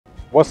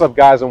What's up,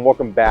 guys, and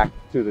welcome back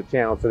to the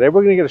channel. Today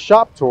we're going to get a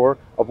shop tour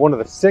of one of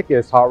the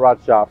sickest hot rod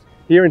shops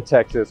here in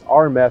Texas,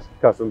 RMS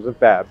Customs and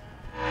Fab.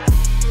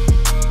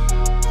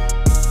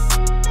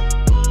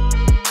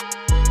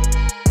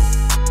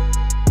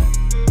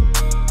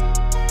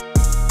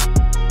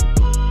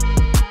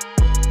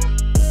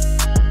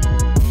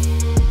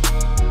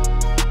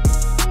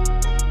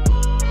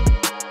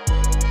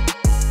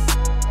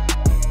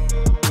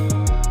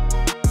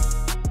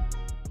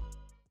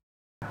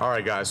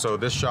 Alright guys, so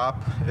this shop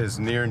is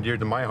near and dear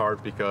to my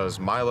heart because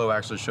Milo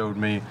actually showed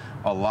me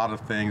a lot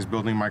of things,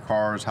 building my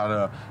cars, how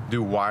to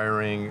do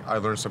wiring. I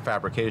learned some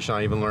fabrication.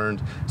 I even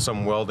learned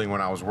some welding when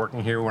I was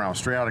working here, when I was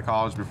straight out of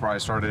college before I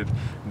started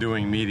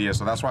doing media.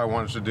 So that's why I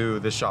wanted to do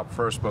this shop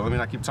first, but let me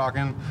not keep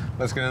talking.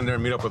 Let's get in there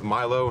and meet up with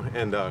Milo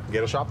and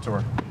get a shop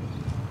tour.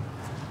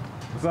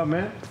 What's up,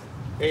 man?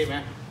 Hey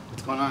man,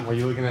 what's going on? What are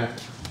you looking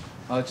at?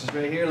 Just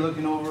right here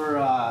looking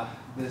over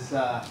this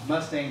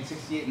Mustang,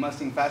 68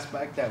 Mustang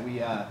Fastback that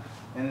we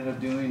ended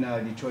up doing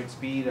Detroit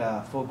Speed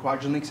full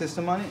quadrillink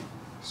system on it.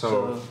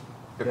 So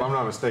if I'm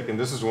not mistaken,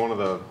 this is one of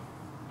the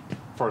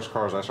first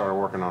cars I started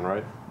working on,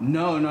 right?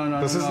 No.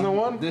 This isn't the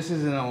one? This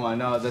isn't the one.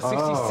 No, the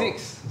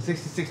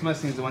 66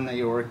 Mustang is the one that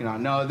you're working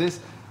on. No,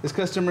 this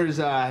customer's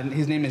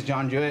his name is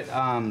John Jewett.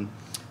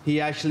 He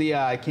actually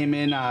came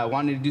in,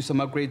 wanted to do some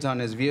upgrades on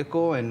his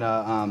vehicle,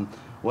 and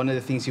one of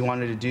the things he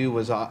wanted to do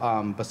was,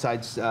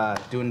 besides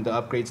doing the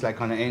upgrades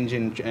like on the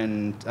engine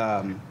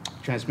and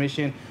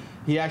transmission,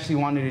 he actually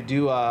wanted to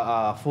do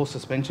a full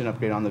suspension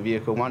upgrade on the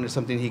vehicle. Wanted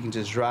something he can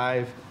just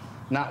drive,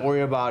 not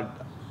worry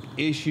about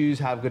issues,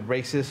 have good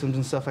brake systems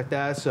and stuff like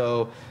that.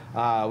 So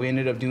we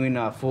ended up doing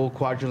a full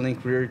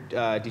quadrillink rear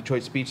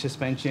Detroit Speed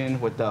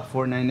suspension with a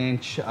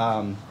 4.9-inch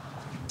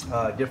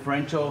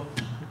differential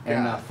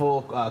and a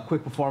full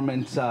quick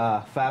performance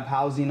fab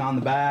housing on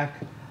the back.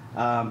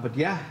 But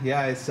yeah,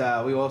 it's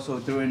we also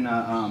threw in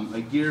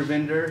a gear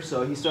vendor,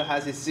 so he still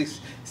has his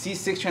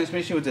C6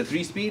 transmission with a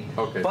 3-speed.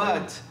 Okay.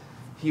 But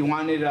he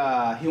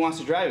wants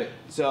to drive it,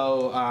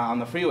 so on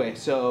the freeway.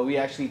 So we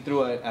actually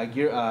threw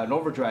an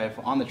overdrive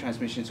on the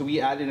transmission. So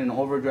we added an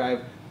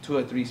overdrive to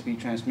a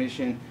 3-speed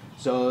transmission.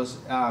 So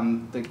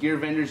the gear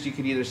vendors, you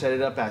could either set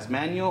it up as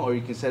manual or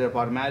you can set it up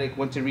automatic.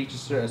 Once it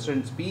reaches a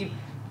certain speed,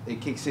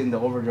 it kicks in the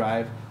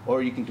overdrive,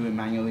 or you can do it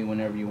manually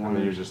whenever you want. And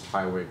then you're just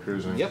highway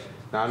cruising. Yep.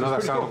 Now I know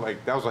that sounded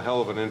like that was a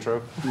hell of an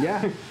intro.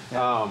 Yeah.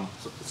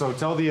 So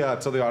tell the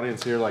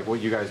audience here like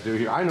what you guys do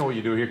here. I know what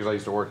you do here because I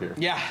used to work here.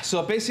 Yeah.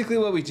 So basically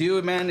what we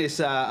do, man, is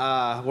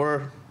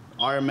we're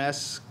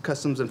RMS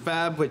Customs and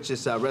Fab, which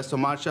is a resto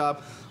mod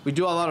shop. We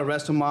do a lot of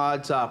resto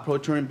mods, pro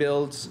touring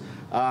builds.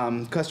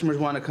 Customers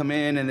want to come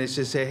in and they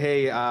just say,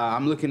 hey,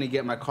 I'm looking to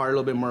get my car have a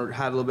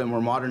little bit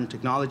more modern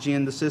technology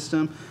in the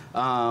system,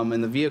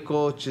 in the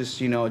vehicle. Just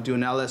do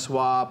an LS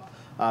swap,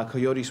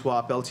 Coyote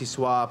swap, LT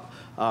swap,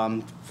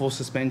 full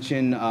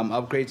suspension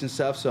upgrades and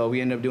stuff. So we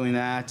end up doing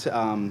that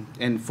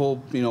and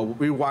full,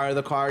 rewire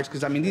the cars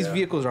because I mean these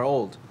vehicles are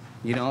old,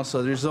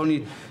 So there's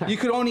you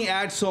could only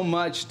add so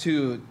much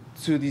to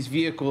these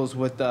vehicles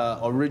with the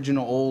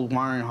original old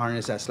wiring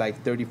harness that's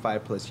like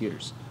 35 plus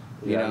years.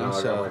 I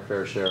got my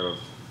fair share of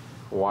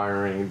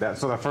wiring.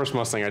 So the first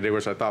Mustang I did,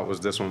 which I thought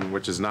was this one,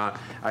 which is not.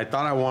 I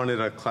thought I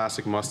wanted a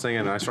classic Mustang,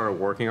 and I started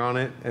working on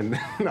it, and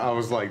I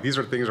was like, these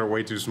things are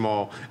way too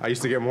small. I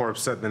used to get more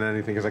upset than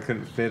anything because I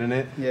couldn't fit in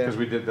it. Because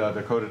we did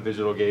the coded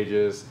digital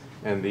gauges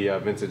and the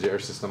vintage air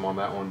system on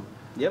that one.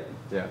 Yep.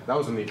 Yeah, that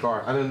was a neat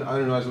car. I didn't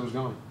realize it was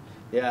gone.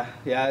 Yeah,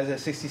 it was a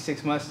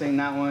 66 Mustang,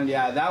 that one.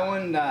 Yeah, that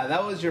one,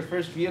 that was your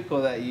first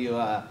vehicle that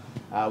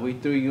we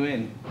threw you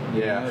in,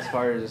 as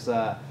far as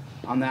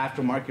on the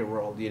aftermarket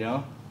world,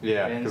 Yeah,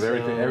 because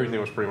everything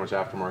was pretty much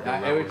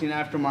aftermarket. Everything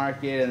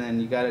aftermarket, and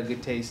then you got a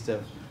good taste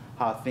of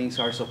how things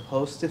are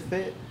supposed to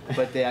fit,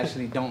 but they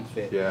actually don't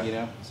fit,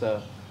 So,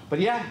 but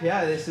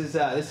this is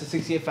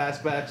 68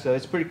 Fastback, so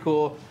it's pretty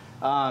cool.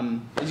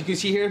 As you can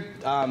see here,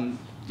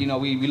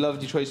 we love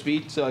Detroit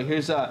Speed. So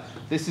here's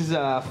this is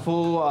a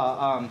full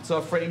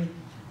subframe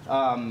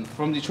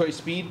from Detroit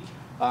Speed.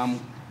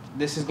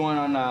 This is going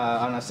on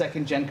a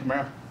second-gen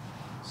Camaro.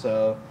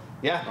 So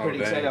pretty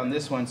excited on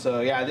this one.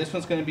 So this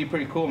one's gonna be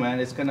pretty cool, man.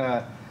 It's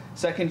gonna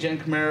second-gen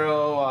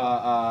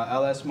Camaro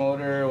LS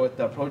motor with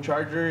the Pro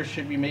Charger.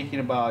 Should be making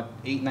about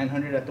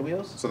 800-900 at the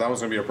wheels. So that was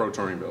gonna be a Pro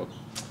touring build.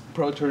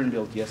 Pro touring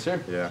build, yes sir.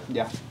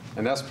 Yeah.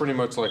 And that's pretty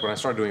much like when I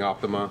started doing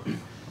Optima,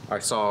 I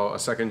saw a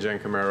second-gen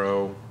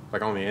Camaro.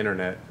 Like on the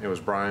internet, it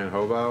was Brian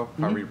Hobaugh,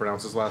 however you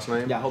pronounce his last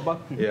name. Yeah, Hobaugh.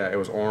 Yeah, it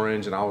was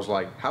orange, and I was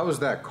like, how is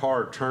that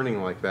car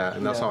turning like that?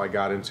 And that's how I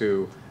got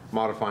into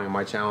modifying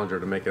my Challenger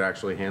to make it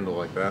actually handle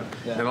like that.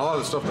 Yeah. And a lot of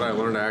the stuff that I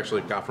learned I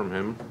actually got from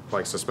him,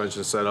 like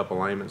suspension setup,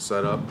 alignment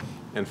setup.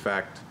 In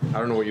fact, I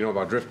don't know what you know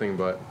about drifting,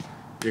 but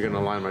you're gonna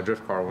align my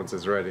drift car once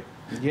it's ready.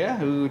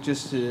 Yeah, we would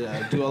just do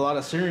a lot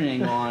of steering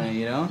angle on it,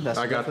 you know. That's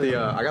I got the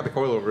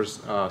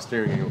coilovers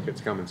steering angle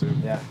kits coming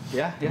soon. Yeah,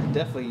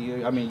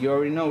 definitely. I mean, you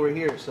already know we're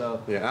here,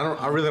 so. Yeah,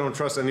 I really don't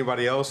trust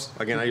anybody else.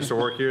 Again, I used to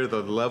work here.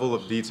 The level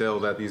of detail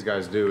that these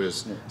guys do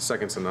is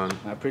second to none.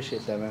 I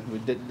appreciate that, man.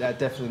 That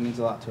definitely means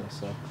a lot to us.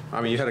 So.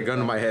 I mean, you had a gun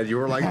to my head. You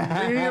were like,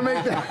 you didn't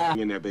make that. Hang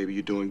in there, baby.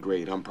 You're doing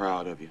great. I'm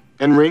proud of you.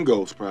 And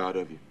Ringo's proud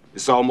of you.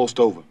 It's almost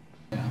over.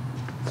 Yeah.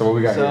 So what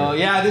we got here? So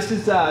yeah, this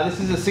is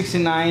a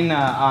 '69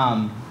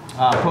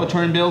 Pro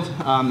Touring build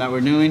that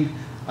we're doing.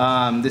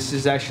 This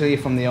is actually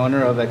from the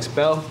owner of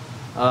Expel.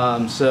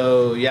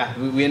 So yeah,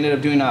 we ended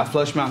up doing a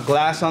flush mount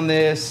glass on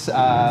this.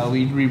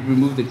 We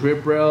removed the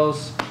grip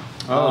rails.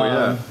 Oh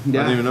yeah, I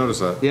didn't even notice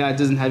that. Yeah, it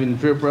doesn't have any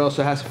grip rails,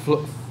 so it has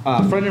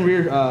front and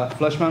rear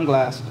flush mount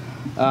glass.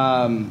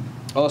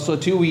 Also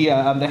too, we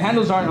the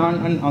handles aren't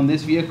on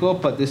this vehicle,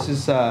 but this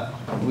is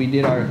we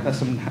did our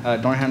custom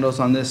door handles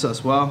on this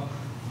as well.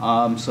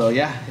 So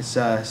yeah, it's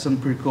something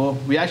pretty cool.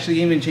 We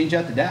actually even changed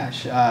out the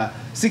dash.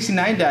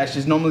 69 dash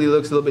normally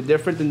looks a little bit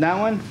different than that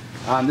one.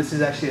 This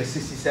is actually a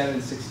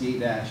 67, 68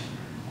 dash.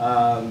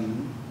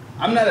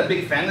 I'm not a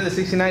big fan of the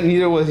 69,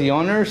 neither was the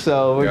owner,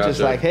 so we're just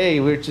like,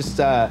 hey, we're just,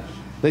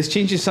 let's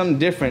change it to something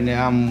different.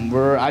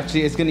 We're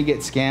actually, it's gonna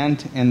get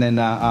scanned, and then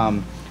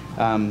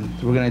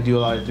we're gonna do a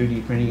lot of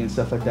 3D printing and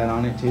stuff like that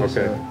on it too.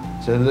 Okay.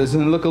 So it's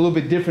gonna look a little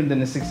bit different than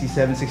the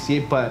 67,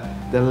 68, but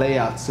the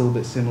layout's still a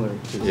bit similar.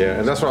 Yeah,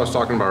 and that's what I was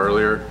talking about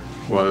earlier,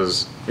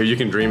 was if you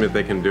can dream it,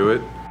 they can do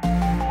it.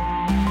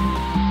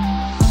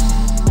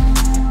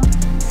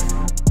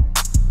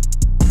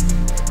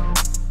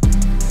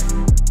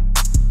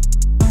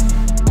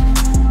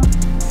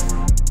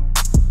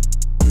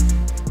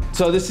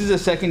 So this is a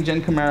second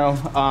gen Camaro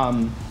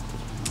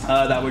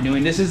that we're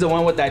doing. This is the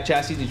one with that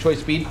chassis Detroit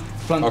Speed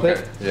front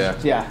clip. Yeah.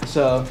 Yeah.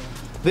 So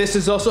this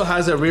is also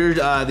has a rear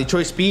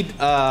Detroit Speed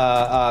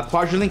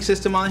quadrillink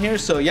system on here.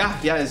 So yeah,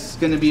 it's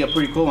gonna be a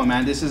pretty cool one,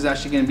 man. This is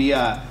actually gonna be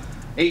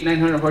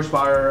 800-900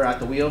 horsepower at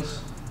the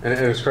wheels. And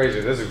it's crazy.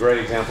 This is a great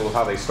example of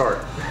how they start.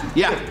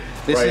 Yeah.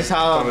 This is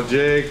how. It's on a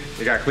jig.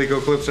 You got Cleco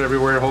clips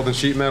everywhere, holding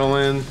sheet metal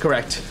in.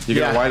 Correct. You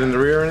got white in the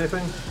rear or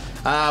anything?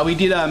 We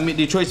did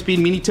Detroit Speed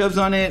mini tubs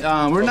on it.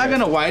 We're not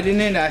gonna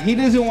widen it. He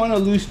doesn't want to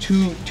lose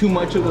too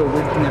much of the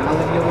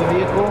originality of the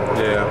vehicle.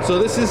 Yeah. So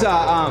this is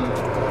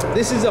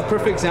a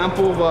perfect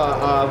example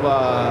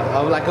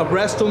of like a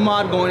resto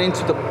mod going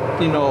into the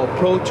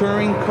pro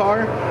touring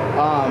car.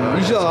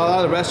 Usually a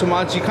lot of resto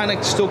mods, you kind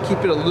of still keep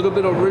it a little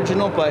bit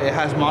original, but it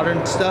has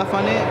modern stuff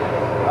on it.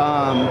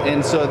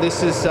 And so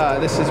this is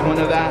one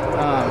of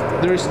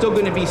that. There is still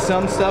going to be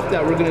some stuff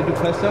that we're going to do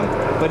custom,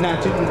 but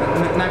not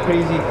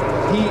crazy.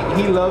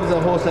 He loves the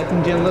whole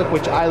second gen look,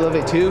 which I love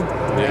it too.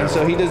 Yeah. And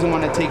so he doesn't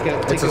want to take it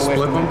away from it. It's a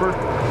split bumper?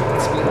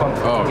 Split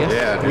bumper. Oh yes.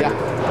 yeah, dude. Yeah.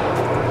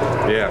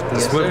 The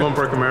Yes, split sir.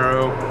 bumper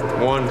Camaro.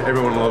 One,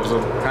 everyone loves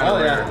them. Kind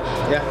of rare.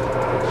 Yeah.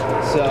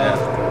 So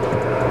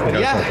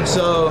yeah.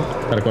 So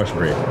Got a question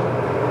for you.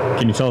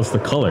 Can you tell us the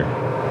color?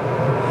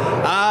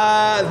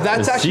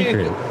 that's The actually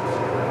secret.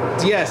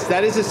 Yes,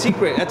 that is a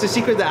secret. That's a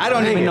secret that I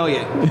don't even know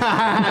yet.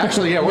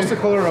 Actually, yeah. What's the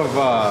color of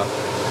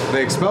the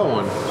Expel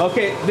one?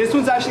 Okay, this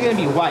one's actually gonna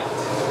be white.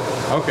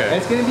 Okay.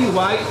 It's gonna be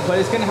white, but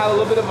it's gonna have a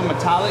little bit of a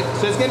metallic,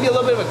 so it's gonna be a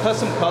little bit of a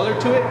custom color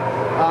to it.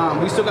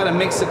 We still gotta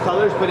mix the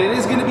colors, but it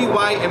is gonna be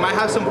white. It might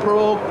have some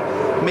pearl,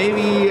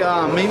 maybe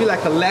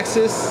like a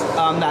Lexus,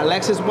 that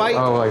Lexus white.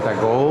 Oh, like that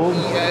gold?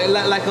 Yeah,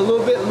 like a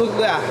little bit, a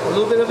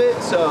little bit of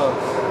it. So,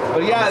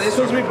 but yeah, this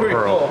one's gonna be pretty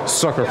cool.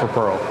 Sucker for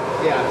pearl.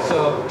 Yeah.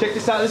 So check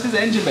this out. This is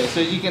the engine bay,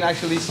 so you can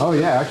actually see. Oh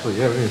yeah, actually,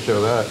 yeah, we can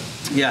show that.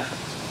 Yeah.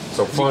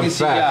 So fun can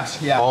see,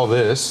 fact, yeah. all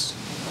this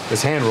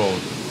is hand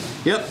rolled.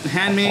 Yep,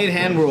 handmade,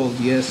 hand rolled.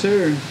 Yes,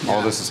 sir.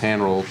 All this is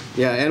hand rolled.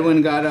 Yeah,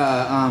 Edwin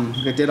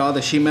did all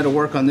the sheet metal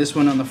work on this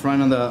one on the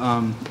front of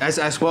the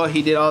as well.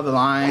 He did all the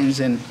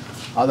lines and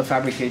all the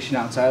fabrication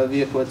outside of the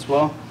vehicle as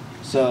well.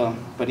 So,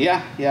 but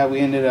yeah, we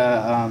ended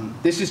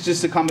this is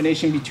just a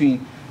combination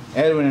between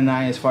Edwin and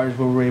I as far as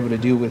what we were able to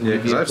do with Yeah, the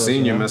because vehicles. I've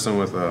seen you messing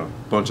with a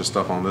bunch of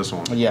stuff on this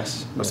one.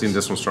 Yes. I've seen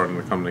this one starting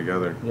to come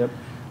together. Yep.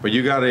 But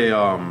you got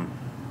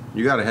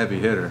a heavy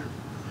hitter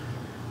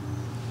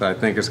that I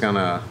think is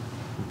gonna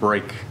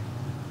break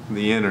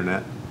the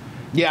internet.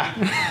 Yeah.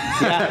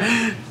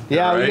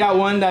 Yeah, Right. we got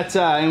one that's,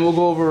 and we'll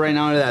go over right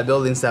now to that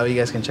building so you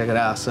guys can check it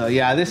out. So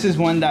yeah, this is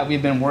one that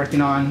we've been working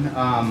on,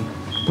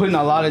 putting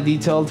a lot of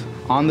detail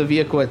on the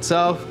vehicle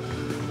itself.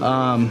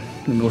 And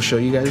we'll show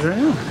you guys right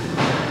now.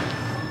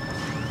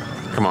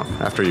 Come on,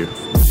 after you.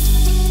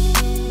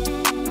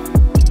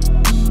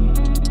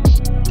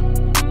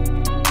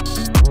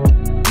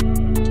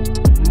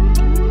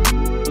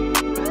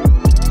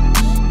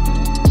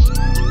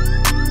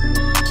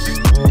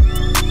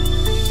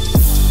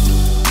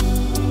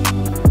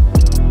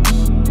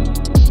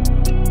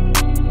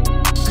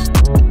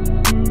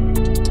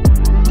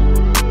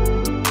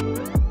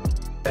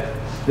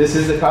 This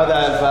is the car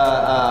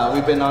that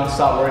we've been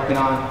non-stop working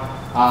on.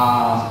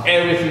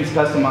 Everything's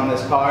custom on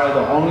this car.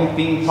 The only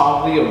thing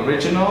probably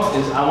original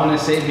is, I want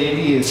to say,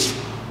 baby, is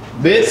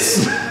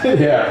this.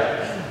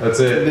 Yeah. That's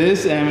it.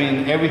 This, I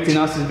mean, everything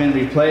else has been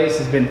replaced,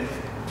 has been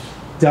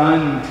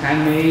done,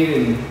 handmade,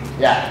 and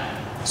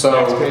yeah. So,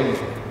 that's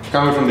crazy.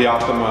 coming from the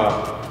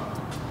Optima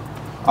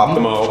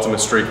Ultimate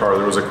Street Car,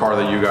 there was a car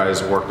that you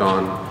guys worked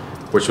on,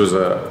 which is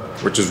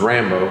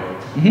Rambo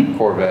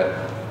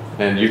Corvette,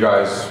 and you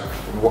guys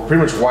pretty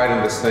much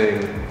widened this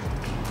thing,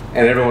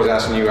 and everyone was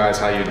asking you guys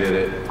how you did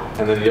it.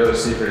 And then the other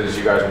secret is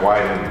you guys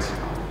widened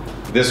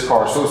this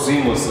car so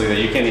seamlessly that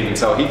you can't even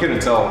tell. He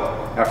couldn't tell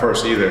at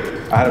first either.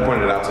 I had to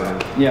point it out to him.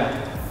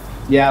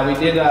 Yeah, we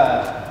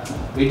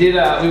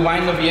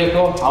widened the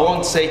vehicle. I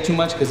won't say too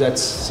much because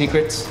that's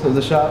secrets of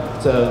the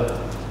shop. So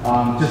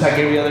just like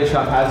every other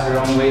shop has their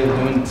own way of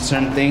doing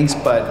certain things.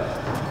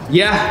 But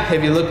yeah,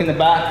 if you look in the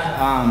back,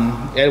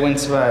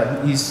 Edwin's,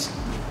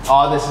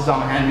 all this is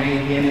on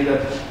handmade.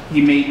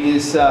 He made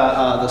this,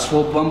 the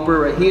swope bumper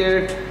right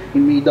here. He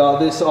made all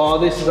this is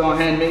all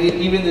handmade.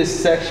 Even this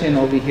section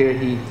over here,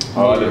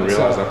 I didn't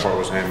realize that part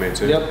was handmade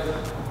too. Yep.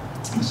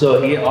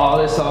 So all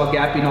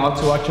gapping, all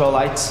 2-arch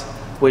lights,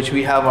 which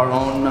we have our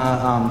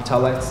own tail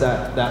lights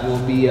that will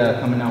be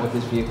coming out with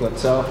this vehicle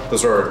itself.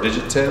 Those are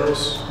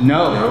Digitails?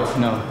 No.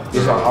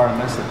 These are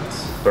RMS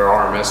lights. They're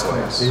RMS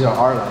lights. These are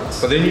our lights.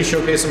 But didn't you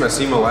showcase them at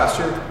SEMA last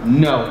year?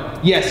 No.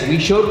 Yes, we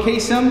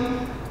showcased them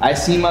at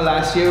SEMA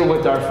last year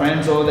with our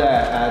friends over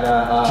at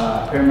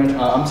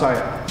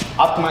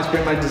Optimized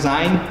Pyramid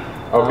Design.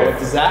 Okay.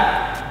 With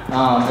Zach.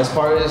 As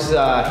far as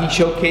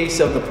he showcased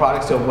of the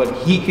products of what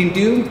he can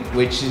do,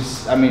 which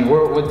is, I mean,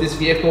 we're with this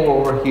vehicle,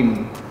 we're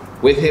working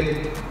with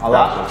him a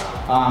lot.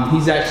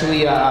 He's actually,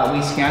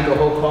 we scanned the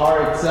whole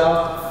car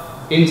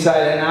itself,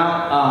 inside and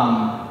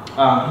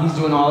out. He's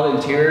doing all the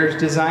interiors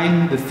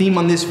design. The theme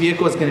on this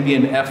vehicle is going to be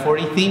an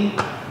F40 theme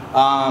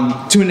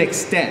to an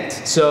extent.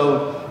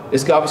 So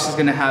it's obviously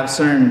going to have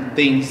certain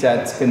things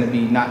that's going to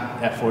be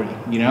not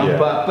F40, you know, yeah.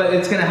 but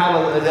it's going to have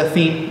a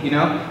theme, you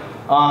know.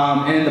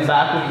 And in the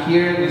back over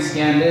here, we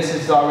scan this.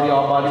 It's already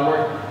all body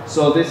work.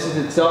 So this is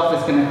itself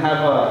is going to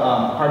have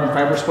a carbon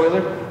fiber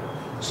spoiler.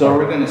 So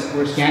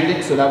we're scanned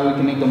it so that way we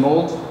can make the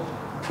mold.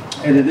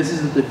 And then this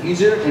is the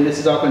diffuser, and this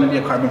is all going to be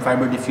a carbon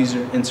fiber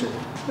diffuser insert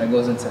that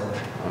goes inside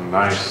there. Oh,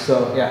 nice.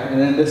 So yeah, and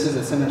then this is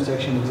the center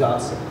section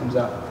exhaust that comes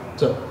out.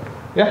 So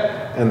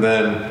yeah. And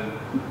then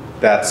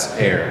that's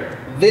air.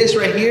 This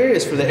right here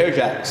is for the air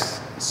jacks.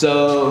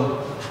 So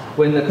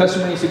when the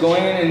customer needs to go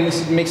in and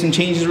needs to make some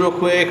changes real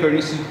quick, or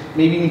needs to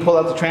maybe even pull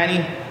out the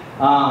tranny,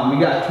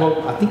 we got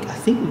 12. I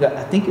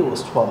think it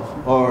was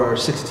 12 or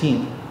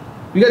 16.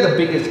 We got the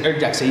biggest air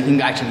jacks that you can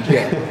actually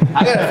get.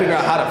 I gotta figure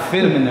out how to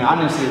fit them in there,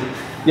 honestly.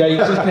 Yeah, you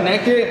just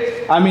connect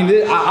it. I mean,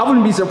 I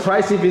wouldn't be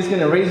surprised if it's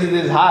gonna raise it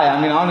this high.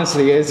 I mean,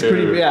 honestly, it's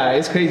pretty. Yeah,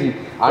 it's crazy.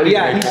 I need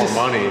to make more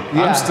money.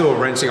 Yeah. I'm still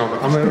wrenching on.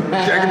 I'm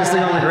jacking this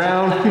thing on the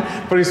ground,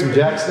 putting some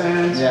jack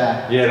stands.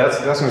 Yeah. Yeah,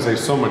 that's gonna save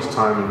so much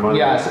time and money.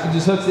 Yeah, so he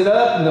just hooks it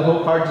up, and the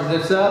whole car just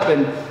lifts up,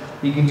 and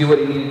he can do what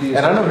he needs to do.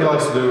 And I know he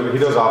likes to do. He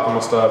does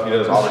Optima stuff. He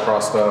does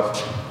autocross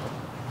stuff.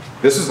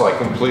 This is like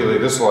completely.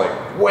 This is like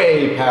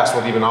way past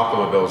what even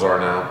Optima builds are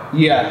now.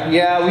 Yeah,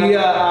 we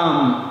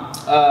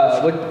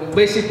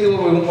basically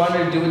what we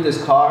wanted to do with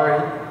this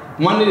car,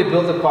 wanted to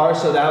build a car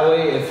so that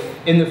way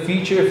if in the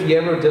future if he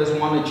ever does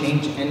want to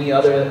change any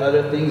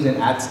other things and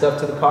add stuff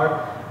to the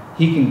car,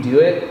 he can do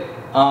it.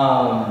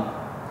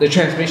 The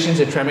transmission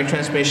is a Tremec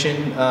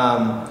transmission.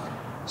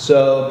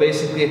 So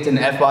basically it's an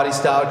F-body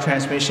style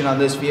transmission on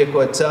this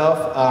vehicle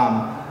itself.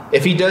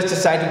 If he does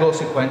decide to go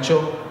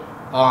sequential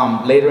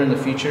later in the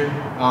future,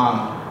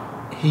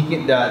 he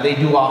can, they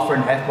do offer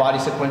an F-body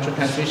sequential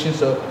transmission,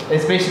 so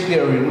it's basically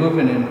a remove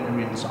and a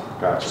reinstall.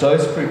 Gotcha. So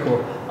it's pretty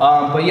cool.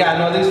 But yeah,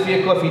 no, this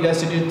vehicle, if he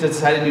does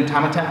decide to do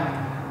time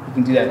attack, he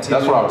can do that too.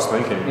 That's what I was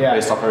thinking, yeah.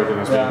 Based off everything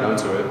that's being done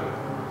to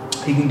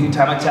it. He can do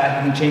time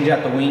attack, he can change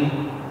out the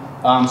wing.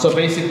 So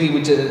basically,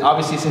 which is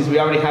obviously since we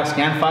already have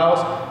scan files,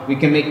 we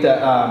can make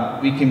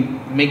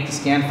the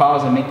scan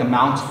files and make the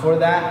mounts for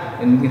that,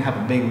 and we can have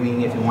a big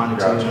wing if you wanted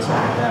to, and stuff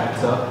like that.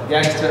 So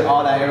yeah, just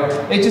all that aero.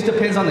 It just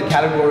depends on the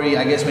category,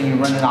 I guess, when you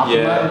run an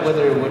Optima,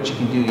 what you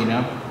can do, you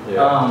know.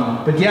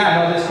 Yeah. But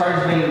yeah, no, this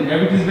car's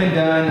everything's been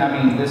done.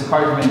 I mean, this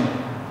car's been.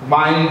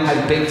 Mine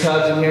has big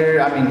tubs in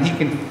here. I mean, he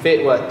can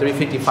fit what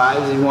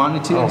 355s if he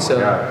wanted to. Oh so,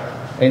 my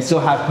God. And still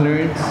have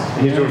clearance.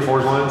 He's doing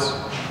forge lines.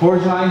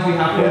 Forge lines, we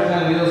have forge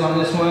line wheels on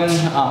this one.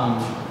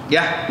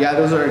 Yeah,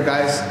 those are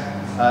guys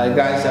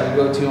that we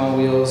go to on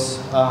wheels.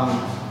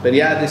 But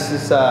yeah, this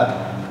is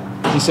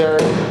these are.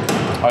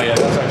 Oh yeah,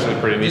 that's actually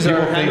pretty neat.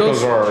 People think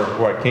those are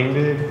what, King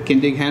Dig? King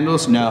Dig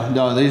handles?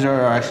 No, these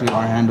are actually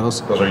our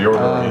handles. Those are your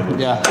handles.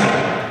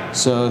 Yeah.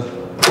 So.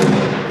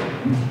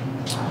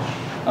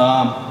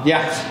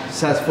 Yeah,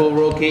 this has full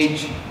roll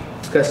cage.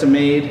 It's custom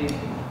made.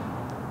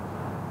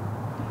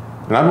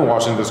 And I've been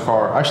watching this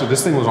car. Actually,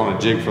 this thing was on a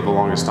jig for the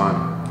longest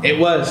time. It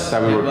was.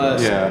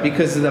 Yeah.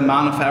 Because of the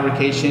amount of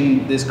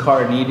fabrication this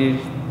car needed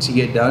to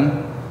get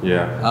done.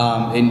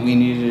 Yeah. And we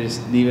needed to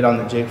just leave it on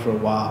the jig for a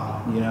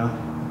while, you know.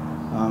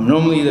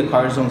 Normally the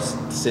cars don't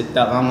sit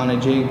that long on a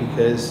jig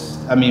because,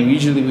 I mean,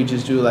 usually we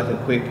just do like a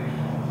quick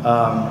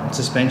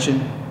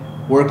suspension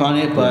work on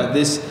it. But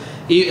this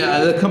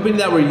The company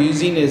that we're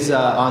using is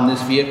on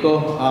this vehicle,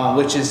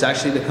 which is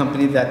actually the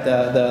company that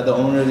the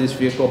owner of this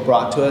vehicle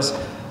brought to us,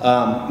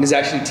 is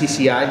actually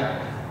TCI.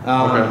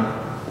 Okay.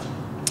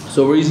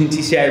 So we're using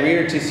TCI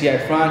rear,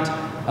 TCI front,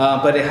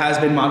 but it has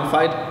been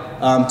modified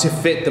to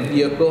fit the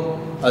vehicle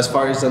as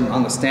far as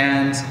on the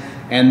stands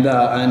and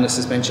the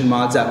suspension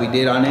mods that we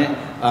did on it.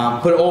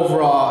 But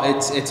overall,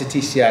 it's a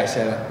TCI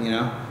setup, you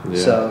know? Yeah.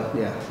 So,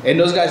 yeah. And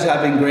those guys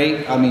have been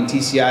great. I mean,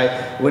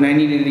 TCI, when I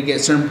needed to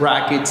get certain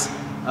brackets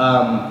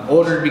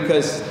ordered,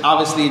 because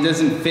obviously it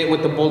doesn't fit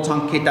with the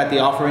bolt-on kit that they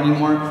offer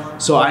anymore.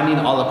 So I need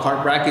a la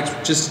carte brackets,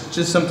 just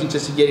something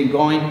just to get it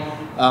going.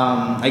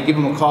 I give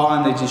them a call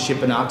and they just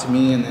ship it out to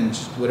me, and then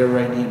just whatever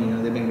I need, you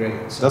know, they've been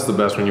great. So. That's the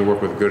best when you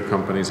work with good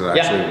companies that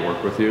actually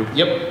work with you.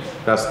 Yep.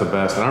 That's the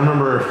best. And I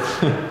remember,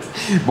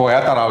 boy,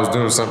 I thought I was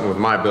doing something with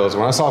my builds.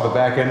 When I saw the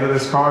back end of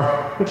this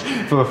car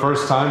for the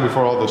first time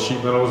before all the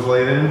sheet metal was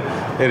laid in,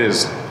 hit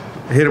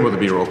him with a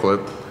B-roll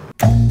clip.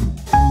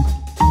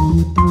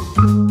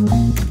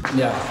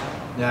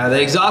 Yeah,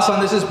 the exhaust on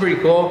this is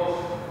pretty cool.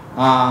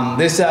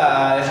 This it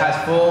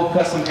has full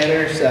custom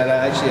headers that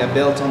I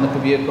built on the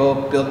vehicle.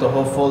 Built the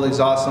whole full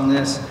exhaust on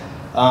this.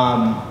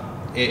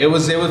 It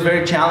was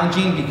very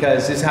challenging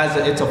because it's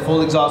a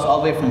full exhaust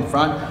all the way from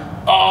front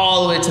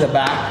all the way to the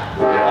back.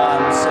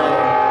 So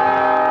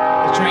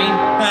the train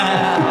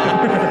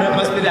it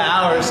must be the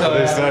hour. So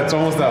it's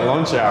almost that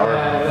lunch hour.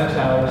 Yeah, lunch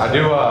hour. I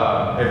do.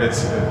 If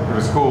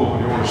it's cool,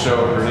 you want to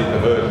show underneath the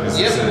hood.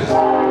 Yep.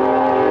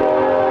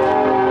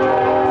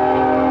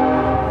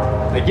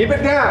 Hey, keep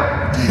it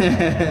down.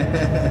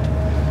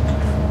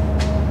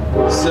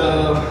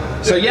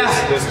 So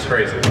yeah. This is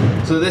crazy.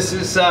 So this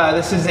is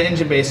the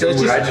engine bay. So it's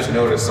Dude, just, I just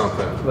noticed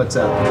something. what's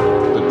up?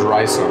 The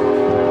dry sump.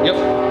 Yep.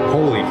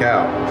 Holy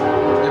cow.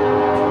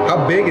 Yep.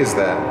 How big is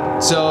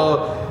that?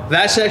 So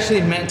that's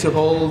actually meant to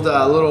hold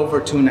a little over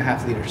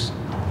 2.5 liters.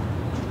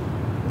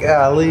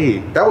 Golly.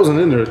 That wasn't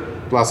in there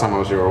last time I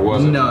was here, or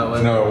was it? No, it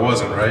wasn't. No, it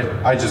wasn't, right?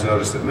 I just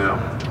noticed it now.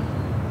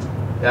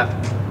 Yeah.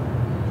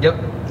 Yep.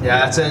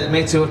 Yeah, it's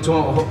meant to hold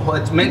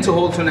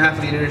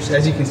 2.5 liters.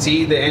 As you can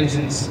see, the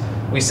engines,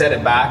 we set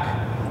it back.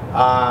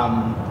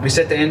 We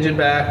set the engine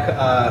back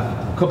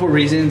a couple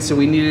reasons. So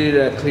we needed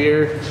to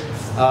clear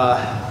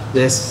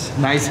this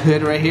nice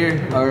hood right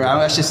here, or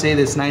I should say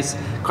this nice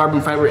carbon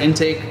fiber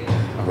intake.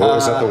 Oh,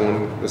 is that the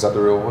one? Is that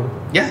the real one?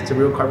 Yeah, it's a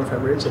real carbon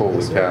fiber intake.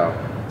 Holy cow.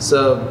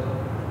 So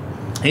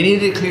it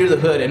needed to clear the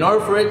hood. In order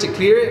for it to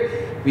clear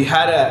it, we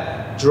had to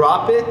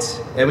drop it,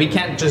 and we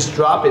can't just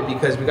drop it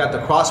because we got the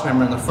cross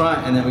member in the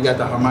front, and then we got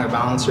the harmonic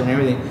balancer and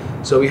everything.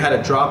 So we had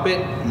to drop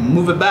it,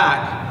 move it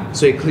back,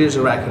 so it clears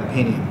the rack and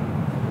pinion.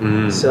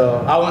 Mm-hmm.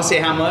 So I won't say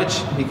how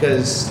much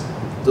because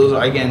those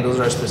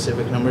are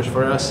specific numbers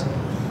for us.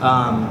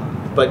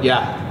 But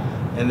yeah,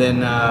 and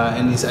then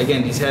and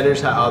these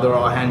headers, they're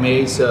all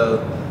handmade, so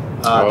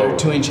they're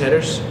 2-inch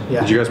headers.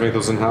 Yeah. Did you guys make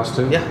those in house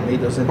too? Yeah,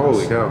 made those in house.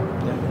 Holy cow.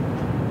 Yeah.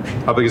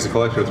 How big is the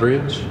collector?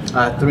 3-inch?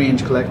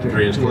 3-inch collector.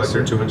 3-inch Yes,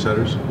 collector, sir. 2-inch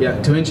headers. Yeah,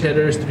 2-inch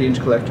headers, 3-inch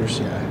collectors.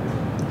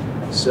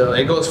 Yeah. So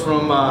it goes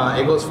from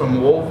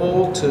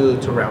oval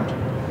to round.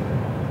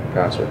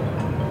 Gotcha.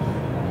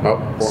 Oh,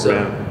 poor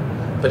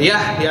man. But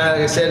yeah,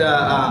 like I said,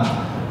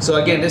 so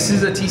again, this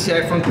is a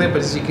TCI front clip,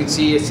 but as you can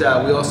see, it's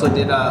we also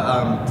did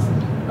a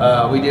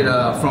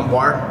front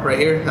bar right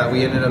here that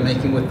we ended up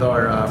making with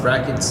our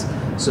brackets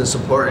to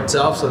support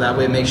itself, so that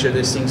way make sure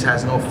this thing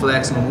has no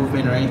flex, no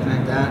movement or anything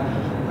like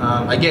that.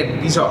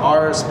 Again, these are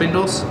our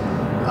spindles.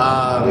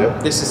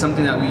 Yep. This is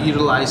something that we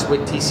utilize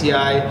with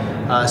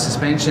TCI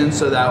suspension,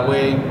 so that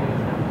way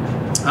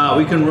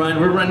we can run.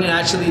 We're running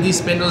actually. These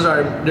spindles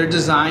they're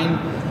designed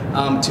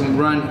to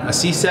run a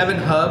C7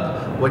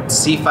 hub with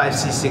C5,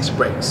 C6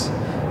 brakes.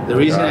 The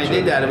reason I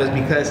did that was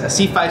because a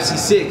C5,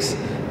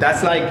 C6,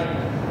 that's like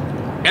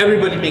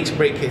everybody makes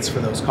brake kits for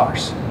those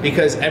cars,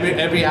 because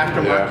every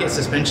aftermarket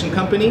suspension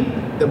company,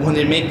 that when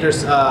they make their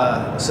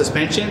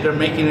suspension, they're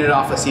making it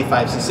off a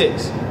C5,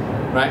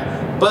 C6,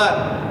 right?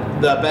 But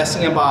the best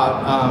thing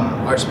about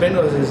our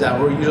spindles is that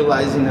we're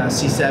utilizing a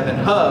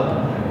C7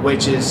 hub,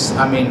 which is,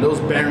 I mean, those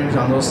bearings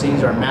on those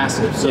things are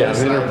massive. So Yeah,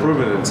 they're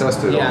proven and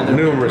tested on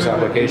numerous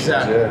applications.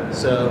 Exactly.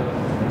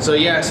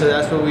 Yeah. So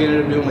that's what we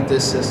ended up doing with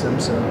this system.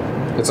 So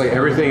it's like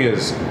every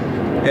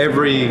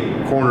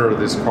corner of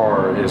this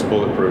car is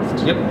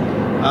bulletproofed. Yep.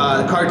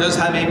 The car does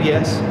have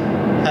ABS.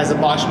 Has a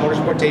Bosch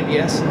Motorsports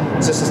ABS.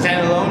 It's just a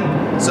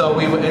standalone. So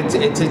we'd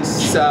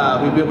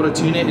be able to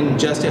tune it and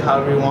adjust it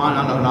however you want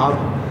on the knob.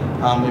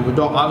 We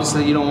don't,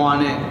 obviously you don't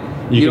want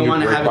it. You don't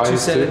want to have it too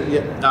set.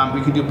 Yeah,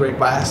 we can do brake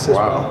bias as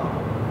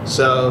well.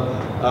 So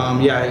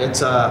yeah,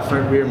 it's a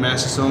front rear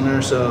master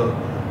cylinder. So,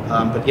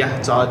 but yeah,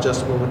 it's all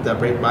adjustable with the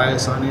brake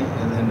bias on it.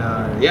 And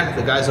then yeah,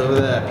 the guys over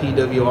there at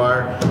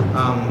PWR,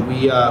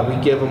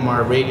 we give them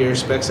our radiator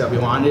specs that we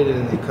wanted,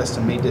 and they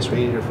custom made this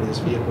radiator for this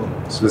vehicle.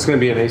 So this is going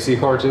to be an AC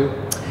car too?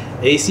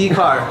 AC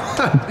car.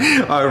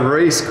 A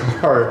race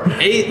car.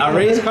 A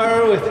race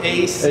car with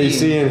AC.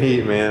 AC and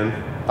heat,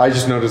 man. I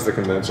just noticed the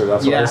condenser.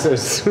 That's what it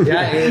says.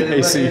 Yeah,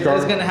 AC car.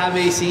 It's gonna have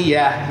AC.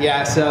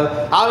 Yeah. So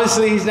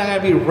obviously he's not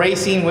gonna be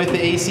racing with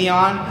the AC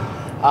on.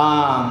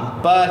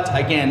 But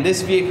again,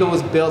 this vehicle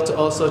was built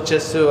also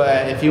just to,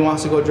 if he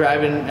wants to go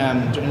driving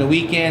during the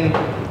weekend,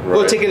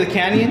 go take it to the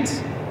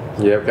canyons.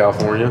 Yeah,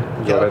 California,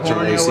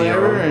 California or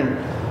whatever, and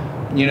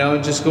you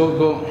know, just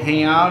go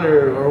hang out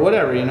or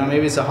whatever. You know,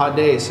 maybe it's a hot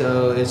day,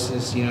 so it's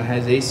just, you know,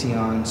 has AC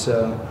on.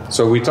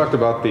 So we talked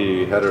about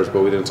the headers,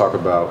 but we didn't talk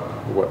about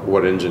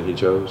what engine he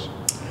chose.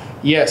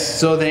 Yes,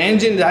 so the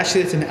engine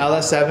actually it's an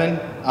LS7.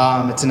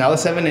 It's an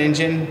LS7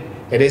 engine.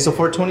 It is a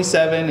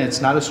 427. It's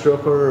not a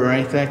stroker or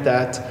anything like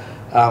that.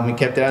 We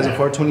kept it as a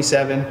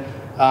 427,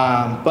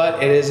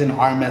 but it is an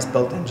RMS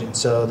built engine.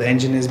 So the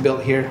engine is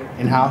built here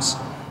in-house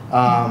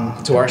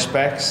to our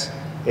specs.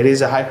 It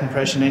is a high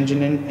compression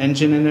engine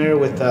in there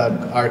with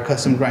our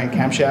custom grind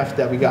camshaft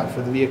that we got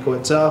for the vehicle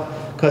itself,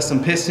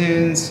 custom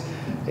pistons,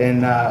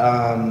 and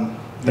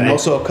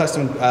also a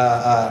custom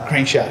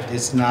crankshaft.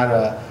 It's not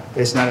a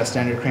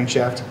standard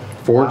crankshaft.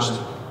 Forged?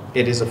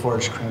 It is a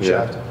forged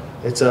crankshaft. Yeah.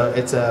 It's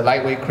a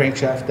lightweight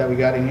crankshaft that we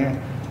got in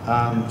here.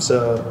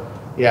 So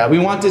yeah, we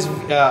want this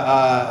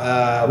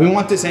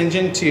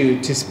engine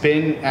to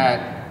spin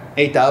at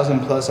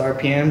 8,000 plus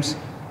RPMs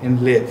and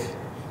live.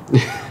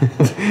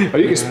 Oh,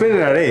 you can spin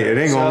it at 8. It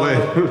ain't gonna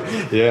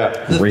live. Yeah.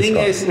 The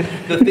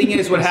thing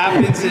is, what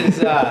happens is,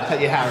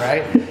 yeah,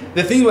 right.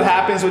 The thing what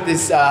happens with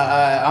this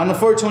on the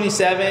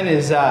 427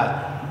 is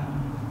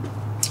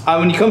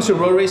when it comes to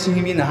road racing,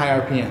 you mean the high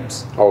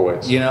RPMs.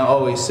 Always. You know,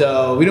 always.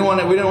 So we don't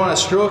want to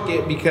stroke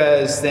it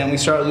because then we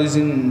start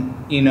losing,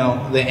 you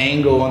know, the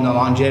angle and the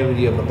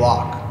longevity of the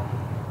block.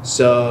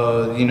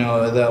 So you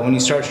know, when you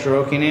start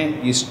stroking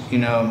it, you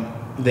know,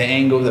 the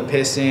angle of the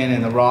piston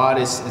and the rod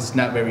is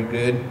not very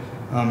good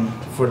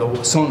for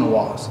the cylinder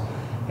walls.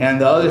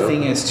 And the other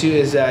thing is too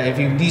is that if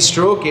you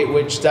de-stroke it,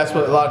 which that's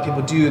what a lot of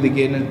people do, they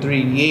get into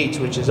 388s,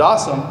 which is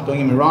awesome. Don't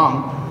get me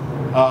wrong.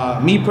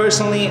 Me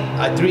personally,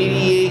 a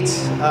 388,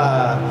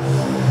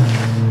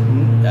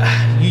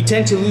 you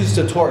tend to lose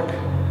the torque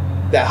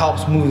that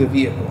helps move the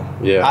vehicle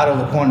out of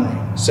the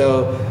cornering.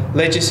 So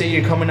let's just say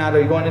you're coming out or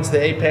you're going into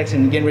the apex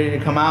and you're getting ready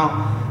to come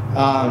out.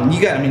 You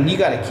got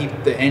to keep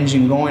the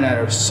engine going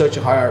at such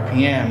a high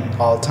RPM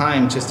all the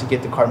time just to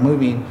get the car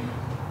moving.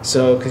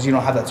 So, because you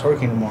don't have that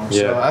torque anymore. Yeah.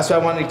 So that's why I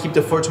wanted to keep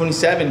the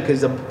 427 because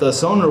the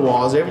cylinder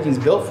walls, everything's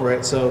built for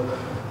it. So,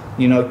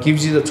 you know, it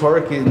gives you the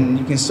torque and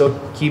you can still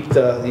keep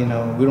the, you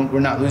know, we're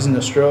not losing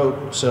the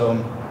stroke. So,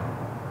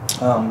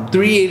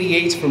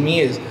 388s for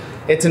me it's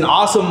an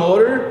awesome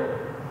motor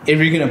if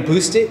you're gonna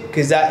boost it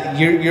because that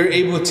you're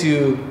able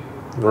to.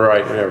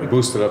 Right, yeah,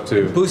 boost it up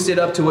too. Boost it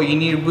up to what you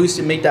need to boost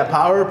it, make that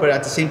power, but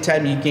at the same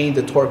time you gain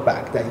the torque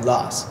back that you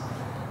lost.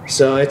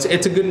 So it's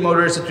a good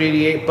motor, it's a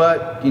 388,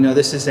 but you know,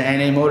 this is the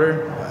NA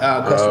motor.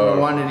 Customer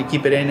wanted to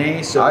keep it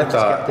NA, so I just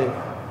thought kept it.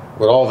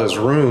 With all this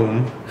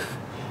room,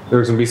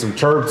 there's gonna be some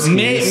turbs.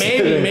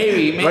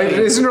 Maybe. Like,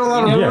 isn't there a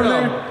lot of room in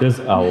there? There's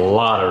a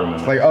lot of room in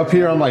there. Like up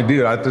here, I'm like,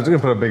 dude, they're gonna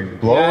put a big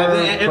blower.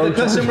 Yeah, if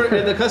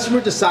the customer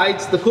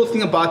decides, the cool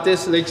thing about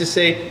this, they just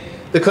say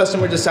the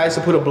customer decides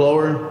to put a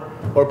blower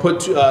or put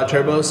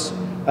turbos.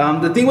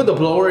 The thing with the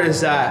blower is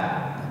that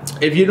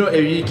if you don't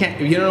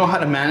know how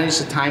to manage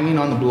the timing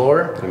on the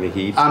blower and the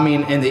heat,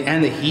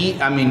 and the heat,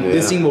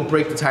 this thing will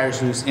break the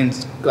tires loose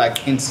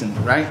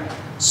instantly, right?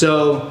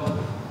 So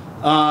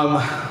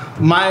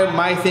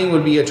my thing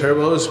would be a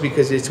turbos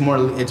because it's more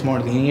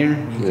linear.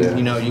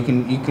 You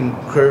can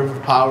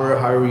curve power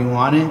however you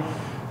want it.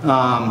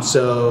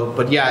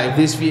 But yeah,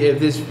 if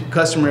this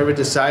customer ever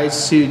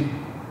decides to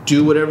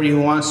do whatever he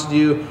wants to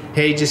do,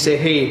 hey, just say,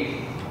 hey,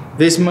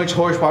 this much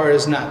horsepower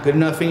is not good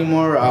enough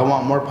anymore. I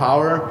want more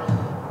power.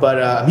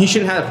 But he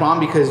shouldn't have a problem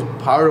because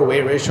power to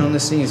weight ratio on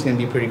this thing is going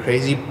to be pretty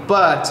crazy.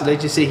 But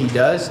let's just say he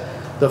does.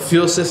 The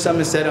fuel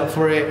system is set up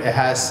for it. It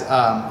has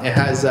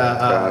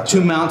gotcha.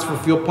 2 mounts for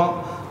fuel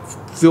pump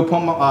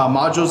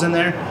modules in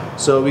there,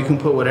 so we can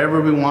put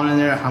whatever we want in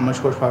there, how much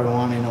horsepower we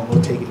want, and we'll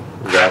take it.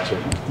 Gotcha.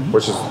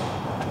 Which is,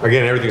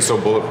 again, everything's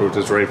so bulletproof.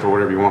 It's ready for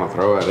whatever you want to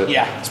throw at it.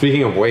 Yeah.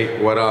 Speaking of weight,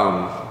 what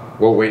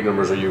weight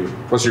numbers are you?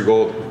 What's your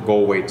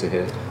goal weight to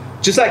hit?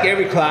 Just like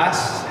every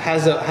class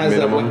has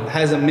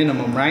a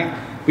minimum, right?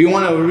 We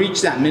want to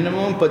reach that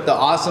minimum, but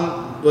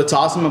what's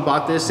awesome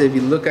about this, if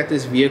you look at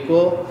this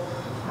vehicle,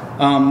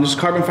 there's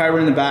carbon fiber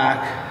in the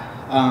back,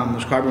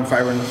 there's carbon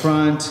fiber in the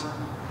front.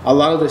 A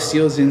lot of the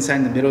steel is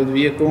inside the middle of the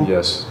vehicle.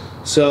 Yes.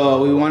 So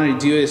what we want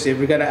to do is, if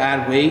we're gonna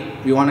add weight,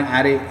 we want to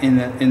add it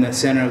in the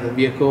center of the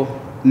vehicle,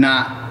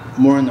 not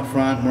more in the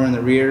front, more in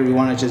the rear. We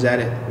want to just add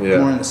it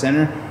more in the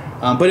center.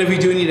 But if we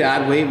do need to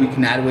add weight, we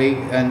can add weight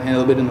and a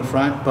little bit in the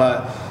front.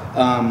 But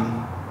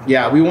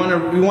yeah, we want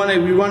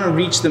to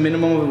reach the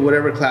minimum of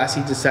whatever class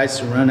he decides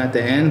to run at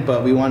the end.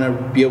 But we want to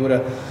be able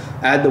to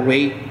add the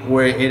weight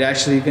where it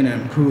actually going to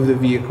improve the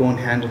vehicle and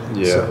handling.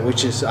 Yeah. So,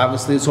 which is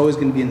obviously it's always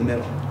going to be in the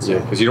middle. So. Yeah,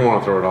 because you don't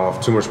want to throw it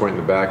off. Too much weight in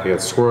the back, it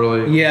gets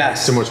squirrely.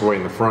 Yes. Too much weight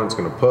in the front, it's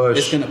going to push.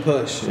 It's going to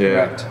push.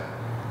 Yeah. Correct.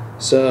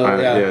 So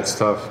yeah, it's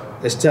tough.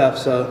 It's tough.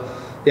 So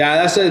yeah,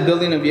 that's why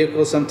building a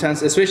vehicle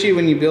sometimes, especially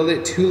when you build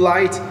it too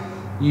light,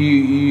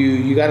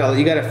 you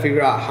gotta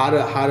figure out how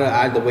to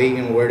add the weight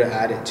and where to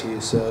add it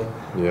to. So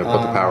yeah,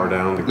 put the power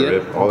down, the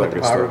grip, all that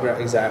good stuff.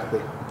 Exactly.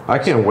 I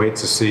can't wait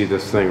to see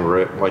this thing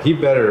rip. Like he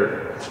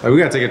better. Like, we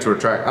gotta take it to a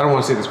track. I don't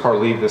want to see this car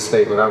leave this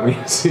state without me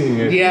seeing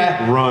it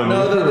run.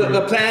 No,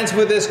 the plans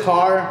with this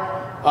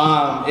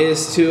car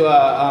is to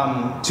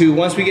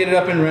once we get it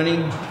up and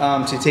running,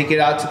 to take it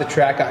out to the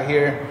track out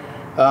here,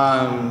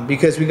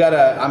 because we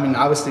gotta. I mean,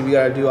 obviously we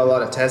gotta do a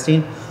lot of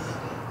testing.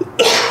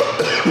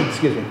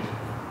 Excuse me.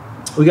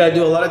 We gotta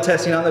do a lot of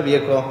testing on the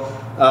vehicle.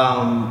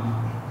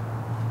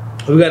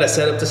 We gotta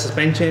set up the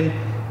suspension.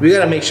 We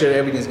gotta make sure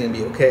everything's gonna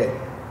be okay.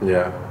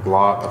 Yeah, a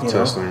lot of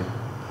testing.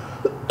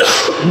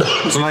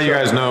 So now you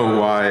guys know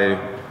why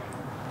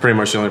pretty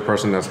much the only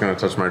person that's gonna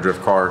touch my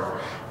drift car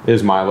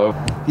is Milo.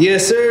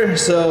 Yes, sir.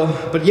 So,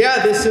 but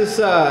yeah, this is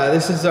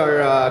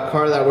our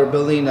car that we're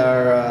building,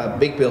 our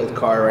big build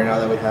car right now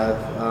that we have.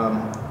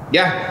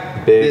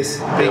 Yeah, big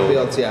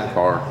builds, yeah.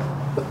 Car.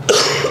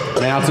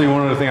 And I'll tell you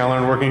one other thing I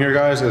learned working here,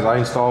 guys, is I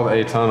installed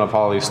a ton of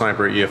Poly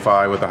Sniper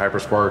EFI with the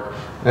Hyperspark.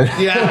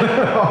 Yeah.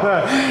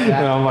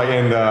 And I'm like,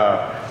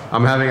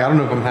 I'm having, I don't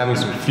know if I'm having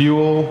some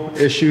fuel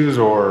issues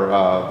or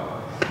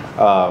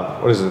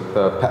what is it,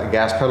 the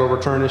gas pedal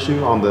return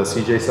issue on the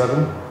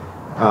CJ7.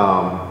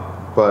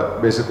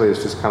 But basically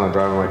it's just kind of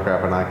driving like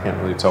crap and I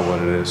can't really tell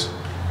what it is.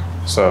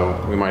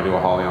 So we might do a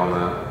Holly on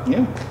that.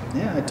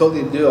 Yeah, I told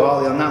you to do a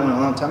Holly on that one a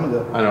long time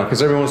ago. I know,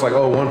 because everyone's like,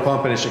 oh, one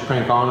pump and it should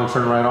crank on and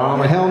turn right on. I'm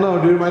like, hell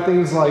no, dude, my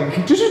thing's like,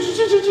 it's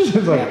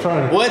like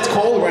trying to. Well, it's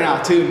cold right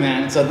now too,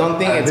 man, so don't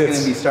think it's going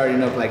to be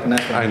starting up like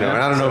nothing. I know,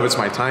 and I don't know if it's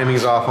my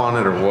timing's off on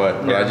it or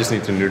what, but I just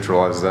need to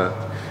neutralize that.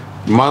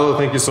 Milo,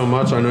 thank you so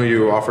much. I know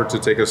you offered to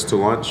take us to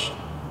lunch.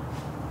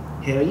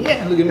 Hell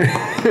yeah, look at me.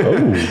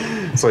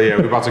 So yeah,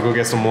 we're about to go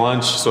get some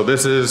lunch. So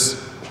this is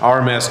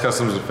RMS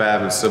Customs and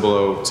Fab in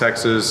Cibolo,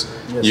 Texas.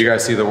 Yes, you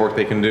guys see the work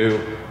they can do.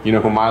 You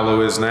know who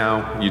Milo is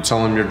now. You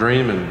tell him your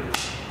dream and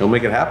he'll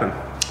make it happen.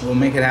 We'll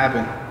make it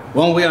happen.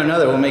 One way or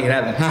another, we'll make it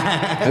happen.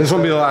 And this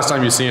won't be the last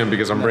time you see him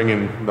because I'm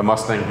bringing the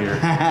Mustang here.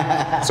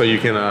 So you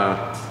can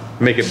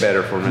make it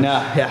better for me.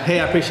 No, yeah, hey,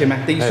 I appreciate it,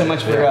 man. Thank you so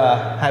much for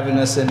having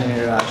us in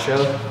your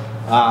show.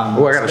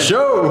 Oh, I got a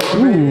show.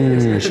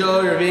 Your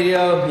show, your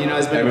video. You know,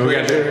 it's been a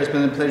pleasure. It's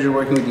been a pleasure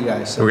working with you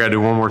guys. So. We gotta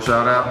do one more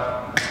shout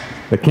out.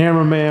 The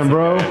cameraman,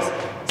 bro.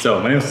 So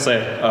my name is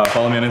Jose.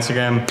 Follow me on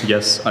Instagram,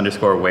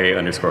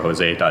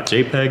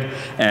 yes_way_Jose.jpg.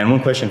 And one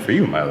question for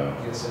you, Milo.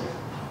 Yes, sir.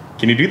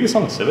 Can you do this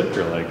on the Civic,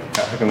 or like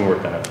how can we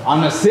work that out? On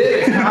the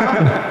Civic,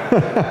 huh?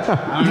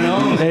 I don't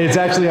know. Hey, it's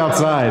actually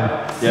outside.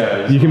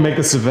 Yeah. You can make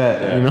a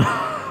Civet, you know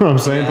what I'm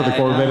saying? Put the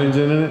Corvette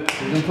engine in it.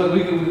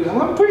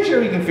 I'm pretty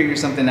sure we can figure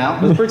something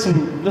out. Let's break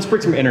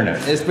some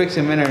internet. Let's break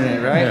some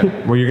internet, right?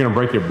 Yeah. Well, you're gonna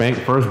break your bank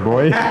first,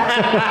 boy.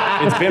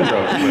 It's been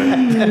broke,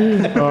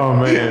 but. Oh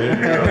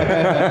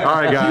man. All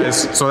right,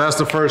 guys. So that's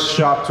the first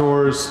shop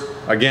tours.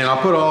 Again, I'll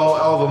put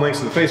all the links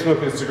to the Facebook,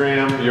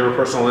 Instagram, your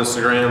personal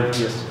Instagram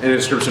in the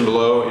description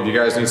below. If you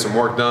guys need some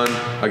work done,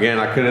 again,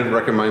 I couldn't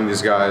recommend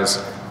these guys.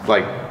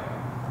 Like,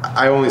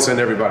 I only send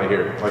everybody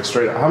here, like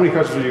straight up. How many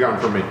customers have you gotten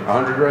from me?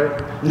 100, right?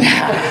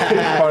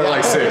 Probably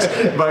like 6.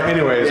 But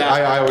anyways,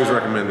 I always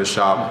recommend this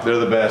shop. They're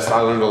the best. I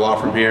learned a lot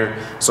from here.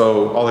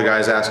 So all the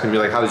guys asking me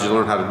like, how did you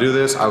learn how to do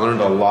this? I learned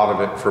a lot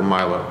of it from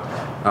Milo.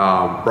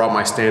 Brought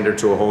my standard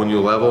to a whole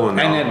new level. And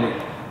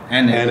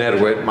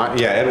Edwit.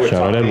 Edwit. Edwit.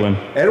 Shout out Edwin.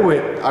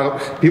 Edwit.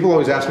 People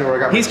always ask me where I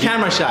got. He's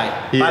camera shy,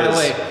 by the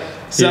way.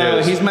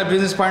 So he's my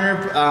business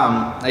partner.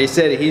 Like I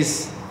said,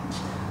 he's,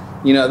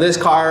 you know, this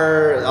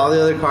car, all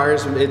the other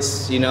cars,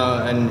 it's, you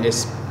know, and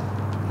it's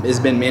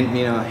been,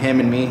 you know, him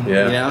and me, you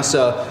know.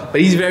 So,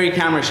 but he's very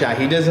camera shy.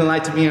 He doesn't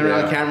like to be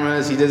around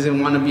cameras. He doesn't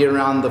want to be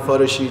around the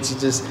photo shoots. He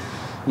just,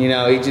 you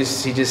know, he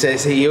just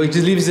says, he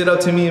just leaves it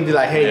up to me and be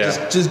like, hey,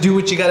 just do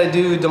what you gotta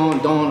do.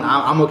 Don't.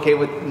 I'm okay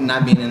with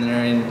not being in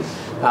there. And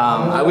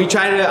I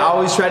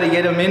always try to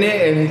get him in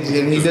it, and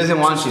he doesn't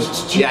want to.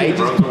 Yeah,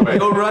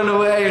 he'll run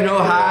away, or he'll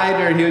hide,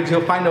 or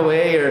he'll find a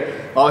way, or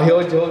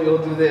he'll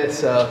do this.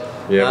 So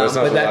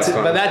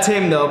but that's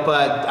him though.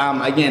 But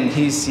again,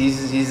 he's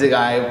the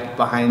guy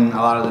behind a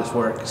lot of this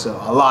work. So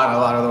a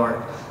lot of the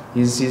work.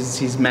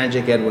 He's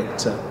Magic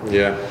Edwit. So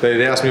yeah,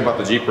 they asked me about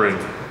the Jeep ring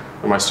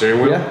on my steering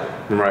wheel. Yeah.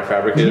 Remember I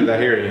fabricated that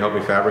here, and you helped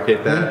me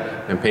fabricate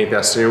that and paint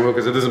that steering wheel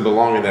because it doesn't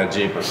belong in that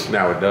Jeep, but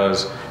now it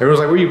does. Everyone's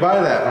like, where you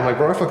buy that? I'm like,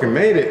 bro, I fucking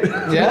made it.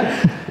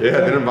 Yeah? Yeah,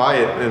 I didn't buy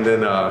it, and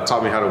then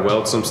taught me how to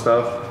weld some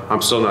stuff.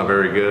 I'm still not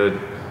very good,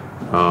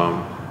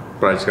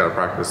 but I just gotta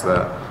practice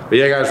that. But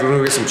yeah, guys, we're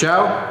gonna get some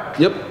chow.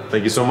 Yep.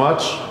 Thank you so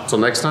much. Until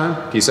next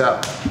time, peace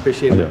out.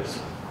 Appreciate it.